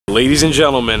Ladies and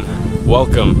gentlemen,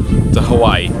 welcome to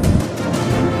Hawaii.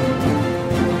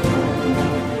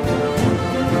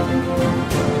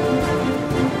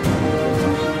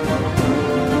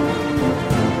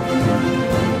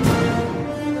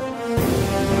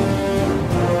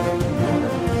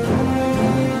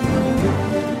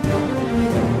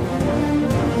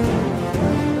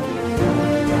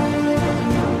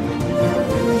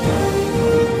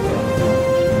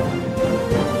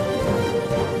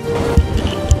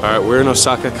 Alright, we're in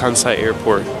Osaka Kansai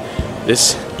Airport.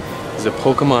 This is a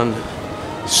Pokemon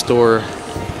store,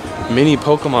 mini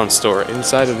Pokemon store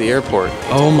inside of the airport.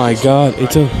 Oh my god,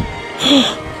 it's a...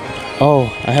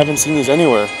 Oh, I haven't seen these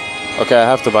anywhere. Okay, I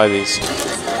have to buy these.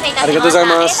 Arigatou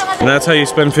gozaimasu. And that's how you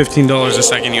spend $15 a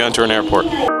second you enter an airport.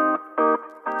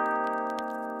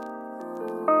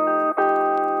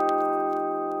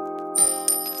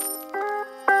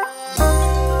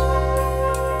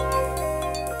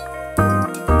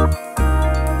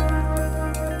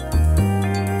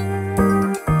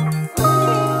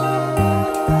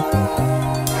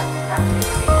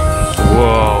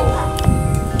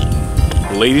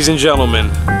 Ladies and gentlemen,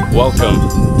 welcome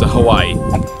to Hawaii.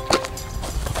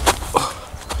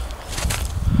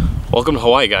 Welcome to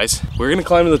Hawaii, guys. We're gonna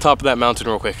climb to the top of that mountain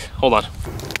real quick. Hold on.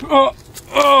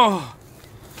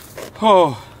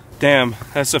 Oh, damn.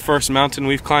 That's the first mountain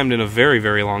we've climbed in a very,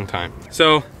 very long time.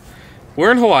 So,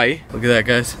 we're in Hawaii. Look at that,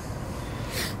 guys.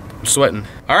 I'm sweating.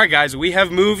 All right, guys, we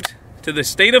have moved to the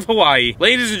state of Hawaii.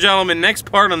 Ladies and gentlemen, next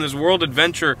part on this world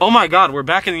adventure. Oh my god, we're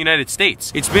back in the United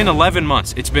States. It's been 11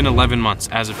 months. It's been 11 months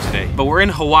as of today. But we're in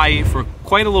Hawaii for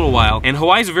quite a little while. And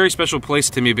Hawaii is a very special place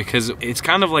to me because it's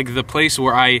kind of like the place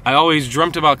where I always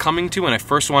dreamt about coming to when I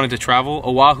first wanted to travel.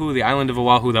 Oahu, the island of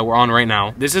Oahu that we're on right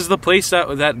now. This is the place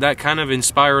that kind of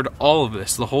inspired all of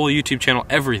this. The whole YouTube channel,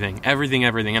 everything.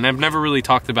 And I've never really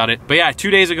talked about it. But yeah, 2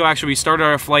 days ago, actually, we started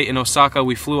our flight in Osaka.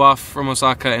 We flew off from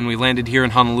Osaka and we landed here in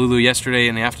Honolulu yesterday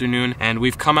in the afternoon, and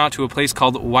we've come out to a place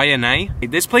called Waianae.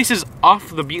 This place is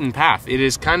off the beaten path. It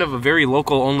is kind of a very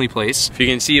local only place. If you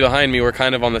can see behind me, we're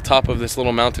kind of on the top of this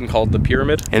little mountain called the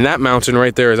Pyramid, and that mountain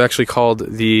right there is actually called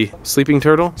the Sleeping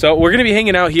Turtle. So we're gonna be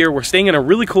hanging out here. We're staying in a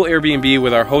really cool Airbnb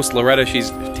with our host Loretta. She's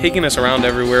taking us around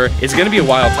everywhere. It's gonna be a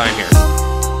wild time here.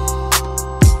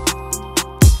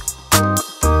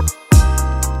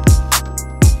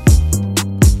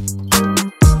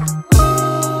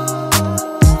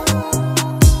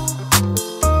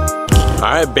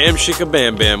 Alright, bam shika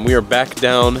bam bam, we are back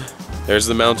down. There's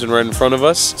the mountain right in front of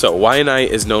us. So Waianae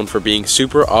is known for being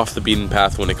super off the beaten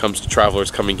path when it comes to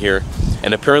travelers coming here.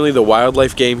 And apparently the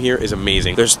wildlife game here is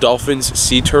amazing. There's dolphins,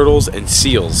 sea turtles, and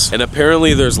seals. And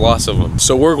apparently there's lots of them.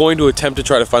 So we're going to attempt to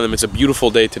try to find them. It's a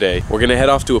beautiful day today. We're gonna head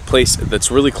off to a place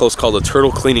that's really close called a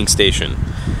turtle cleaning station.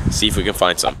 See if we can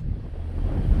find some.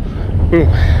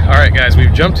 Alright guys,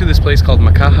 we've jumped to this place called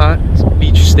Makaha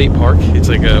Beach State Park. It's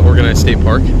like an organized state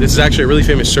park. This is actually a really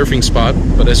famous surfing spot,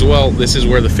 but as well, this is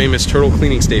where the famous turtle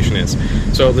cleaning station is.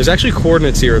 So there's actually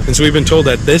coordinates here, and so we've been told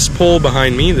that this pole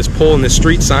behind me, this pole and this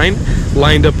street sign,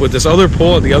 lined up with this other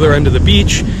pole at the other end of the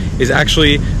beach, is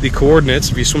actually the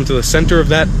coordinates. If you swim to the center of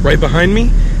that right behind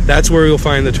me, that's where you'll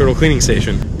find the turtle cleaning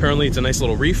station. Apparently it's a nice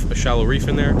little reef, a shallow reef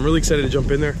in there. I'm really excited to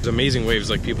jump in there. There's amazing waves,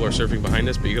 like people are surfing behind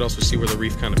us, but you can also see where the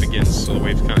reef kind of begins, so the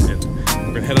waves kind of end.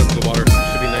 We're gonna head out to the water. It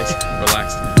should be nice,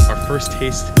 relaxed. Our first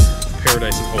taste of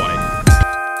paradise in Hawaii.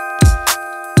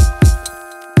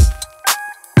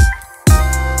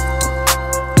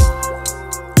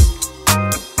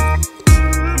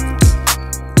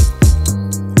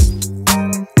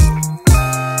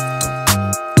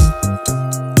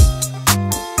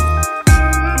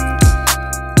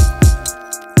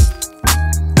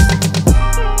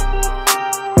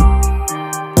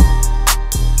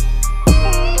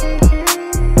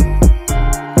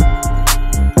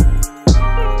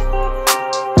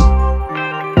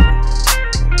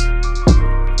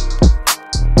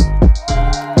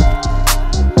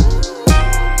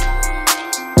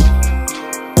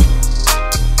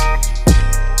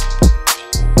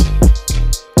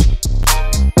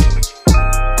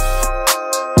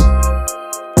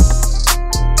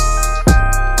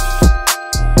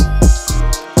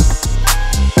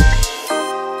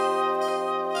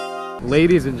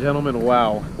 Ladies and gentlemen,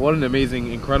 wow, what an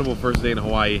amazing, incredible first day in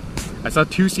Hawaii. I saw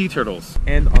 2 sea turtles.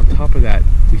 And on top of that,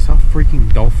 we saw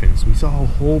freaking dolphins. We saw a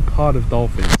whole pod of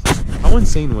dolphins. How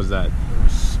insane was that? It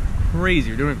was crazy.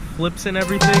 You're doing flips and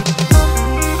everything.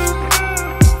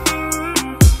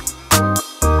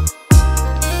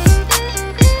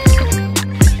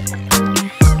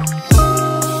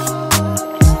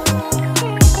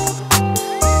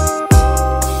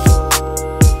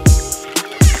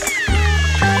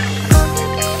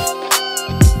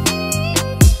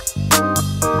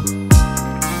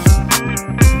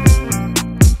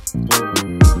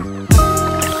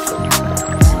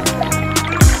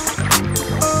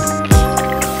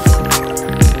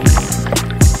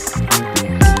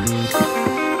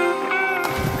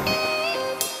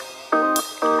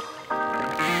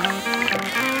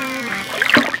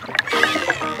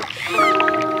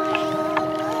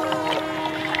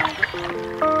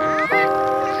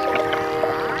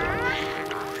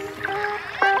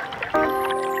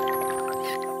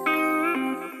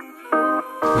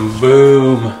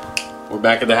 Boom. We're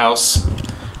back at the house.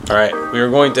 All right, we are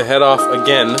going to head off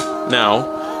again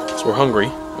now, because we're hungry.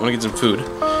 I want to get some food.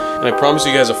 And I promise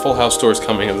you guys a full house tour is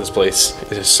coming of this place.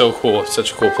 It is so cool. It's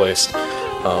such a cool place.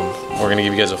 We're going to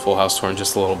give you guys a full house tour in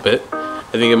just a little bit. I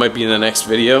think it might be in the next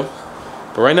video.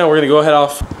 But right now we're going to go head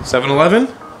off 7-Eleven.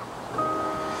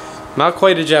 Not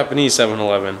quite a Japanese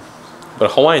 7-Eleven, but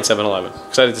a Hawaiian 7-Eleven.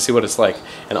 Excited to see what it's like.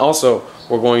 And also,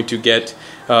 we're going to get,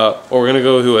 we're going to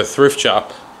go to a thrift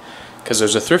shop, because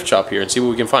there's a thrift shop here, and see what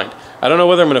we can find. I don't know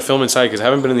whether I'm going to film inside, because I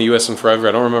haven't been in the US in forever.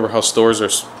 I don't remember how stores are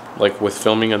like with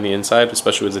filming on the inside,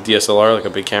 especially with the DSLR, like a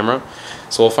big camera.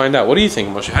 So we'll find out. What do you think,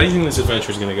 Moshe? How do you think this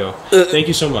adventure is going to go? Thank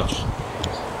you so much.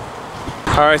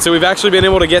 Alright, so we've actually been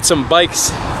able to get some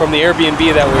bikes from the Airbnb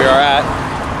that we are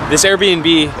at. This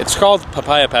Airbnb, it's called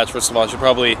Papaya Patch, first of all. I should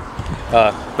probably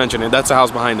mention it. That's the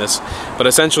house behind us. But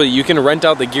essentially, you can rent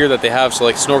out the gear that they have, so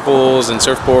like snorkels and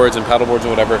surfboards and paddleboards and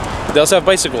whatever. But they also have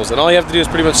bicycles, and all you have to do is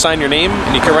pretty much sign your name,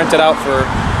 and you can rent it out for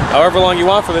however long you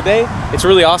want for the day. It's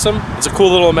really awesome. It's a cool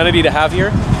little amenity to have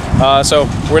here. So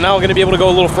we're now going to be able to go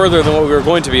a little further than what we were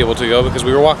going to be able to go because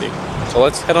we were walking. So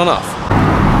let's head on off.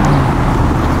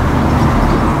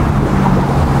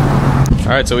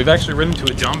 Alright, so we've actually ridden to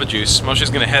a Jamba Juice. Moshe's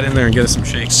going to head in there and get us some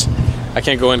shakes. I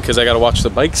can't go in because I got to watch the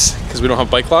bikes because we don't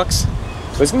have bike locks.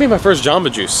 So it's going to be my first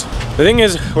Jamba Juice. The thing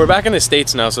is, we're back in the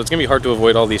States now, so it's going to be hard to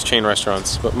avoid all these chain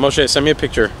restaurants. But Moshe, send me a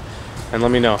picture and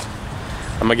let me know.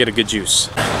 I'm going to get a good juice.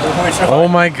 Oh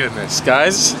my goodness,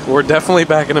 guys. We're definitely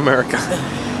back in America.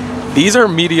 These are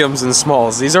mediums and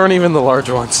smalls. These aren't even the large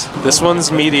ones. This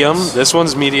one's medium,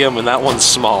 and that one's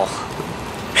small.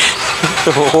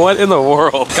 What in the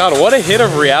world? God, what a hit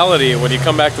of reality when you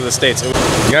come back to the States.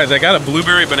 Guys, I got a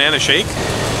blueberry banana shake.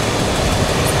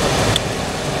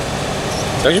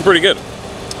 It's actually pretty good.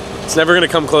 It's never gonna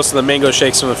come close to the mango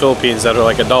shakes from the Philippines that are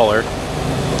like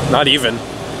 $1. Not even.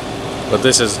 But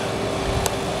this is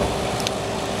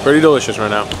pretty delicious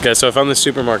right now. Okay, so I found this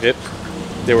supermarket.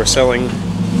 They were selling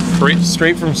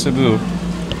straight from Cebu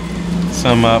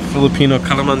some Filipino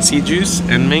calamansi juice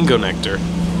and mango nectar.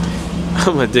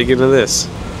 I'm gonna dig into this.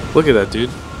 Look at that, dude.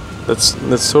 That's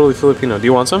totally Filipino. Do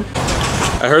you want some?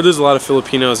 I heard there's a lot of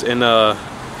Filipinos in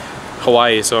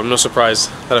Hawaii, so I'm no surprise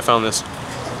that I found this.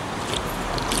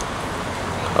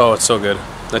 Oh, it's so good.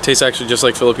 That tastes actually just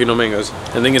like Filipino mangoes.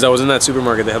 And the thing is, I was in that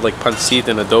supermarket. They had like pancit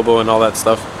and adobo and all that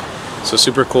stuff. So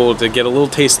super cool to get a little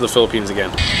taste of the Philippines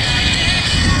again.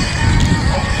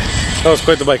 Oh, it's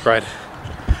quite the bike ride.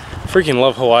 Freaking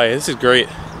love Hawaii. This is great.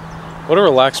 What a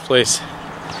relaxed place.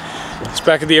 It's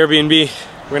back at the Airbnb.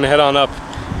 We're gonna head on up,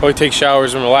 probably take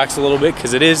showers and relax a little bit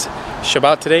because it is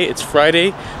Shabbat today. It's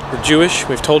Friday. We're Jewish.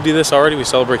 We've told you this already. We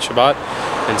celebrate Shabbat.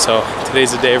 And so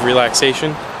today's a day of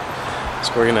relaxation.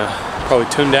 So we're gonna probably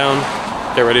tune down,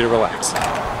 get ready to relax.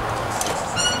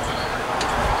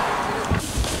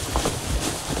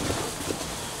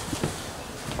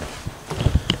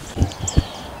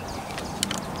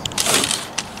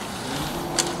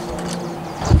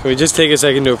 Can we just take a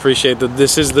second to appreciate that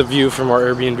this is the view from our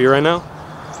Airbnb right now?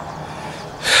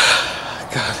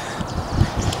 God.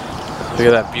 Look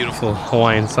at that beautiful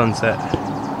Hawaiian sunset.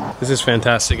 This is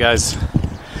fantastic, guys.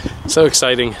 So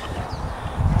exciting.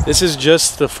 This is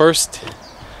just the first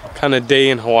kind of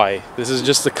day in Hawaii. This is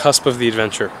just the cusp of the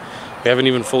adventure. We haven't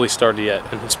even fully started yet,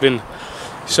 and it's been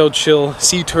so chill.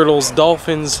 Sea turtles,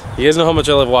 dolphins. You guys know how much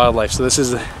I love wildlife, so this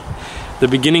is the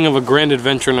beginning of a grand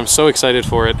adventure, and I'm so excited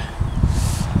for it.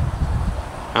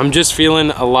 I'm just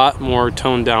feeling a lot more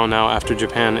toned down now after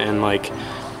Japan, and like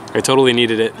I totally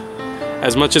needed it.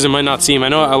 As much as it might not seem, I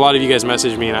know a lot of you guys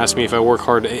message me and ask me if I work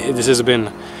hard. This has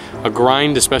been a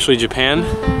grind, especially Japan.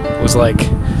 It was like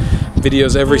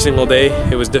videos every single day.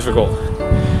 It was difficult.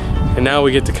 And now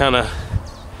we get to kind of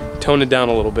tone it down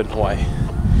a little bit in Hawaii.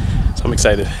 So I'm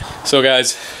excited. So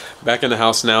guys, back in the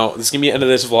house now. This is gonna be the end of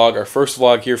this vlog, our first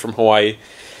vlog here from Hawaii.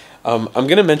 I'm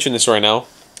gonna mention this right now.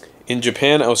 In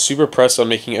Japan, I was super pressed on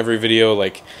making every video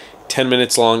like 10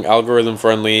 minutes long, algorithm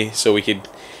friendly, so we could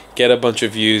get a bunch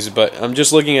of views, but I'm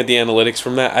just looking at the analytics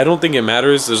from that. I don't think it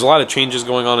matters. There's a lot of changes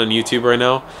going on YouTube right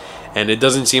now, and it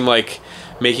doesn't seem like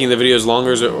making the videos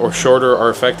longer or shorter are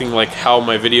affecting like how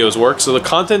my videos work. So the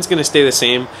content's gonna stay the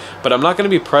same, but I'm not gonna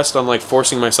be pressed on like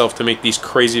forcing myself to make these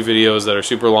crazy videos that are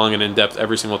super long and in-depth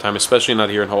every single time, especially not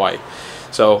here in Hawaii.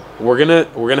 So we're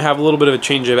gonna have a little bit of a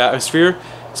change of atmosphere.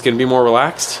 It's gonna be more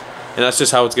relaxed. And that's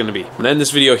just how it's going to be. I'm going to end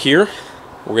this video here.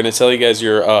 We're going to tell you guys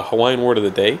your Hawaiian word of the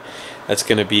day. That's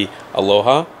going to be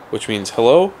aloha, which means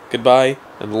hello, goodbye,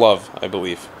 and love, I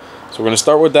believe. So we're going to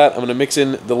start with that. I'm going to mix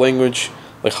in the language,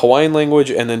 like Hawaiian language,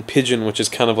 and then Pidgin, which is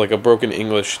kind of like a broken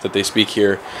English that they speak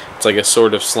here. It's like a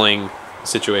sort of slang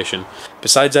situation.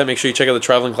 Besides that, make sure you check out the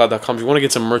travelingcloud.com. If you want to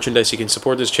get some merchandise, you can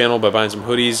support this channel by buying some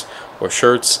hoodies or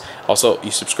shirts. Also,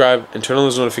 you subscribe and turn on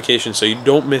those notifications so you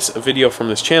don't miss a video from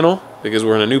this channel, because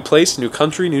we're in a new place, new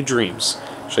country, new dreams.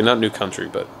 Actually, not new country,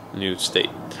 but new state.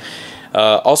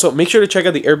 Also, make sure to check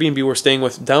out the Airbnb we're staying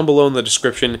with down below in the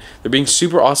description. They're being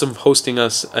super awesome hosting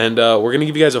us, and we're going to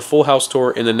give you guys a full house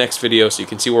tour in the next video so you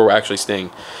can see where we're actually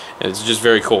staying. And it's just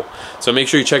very cool. So make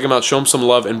sure you check them out, show them some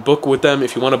love, and book with them.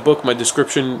 If you want to book, my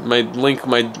description, my link,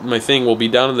 my thing will be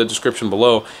down in the description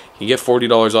below. You can get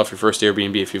 $40 off your first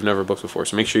Airbnb if you've never booked before.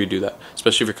 So make sure you do that,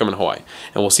 especially if you're coming to Hawaii.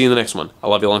 And we'll see you in the next one. I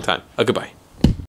love you a long time. Goodbye.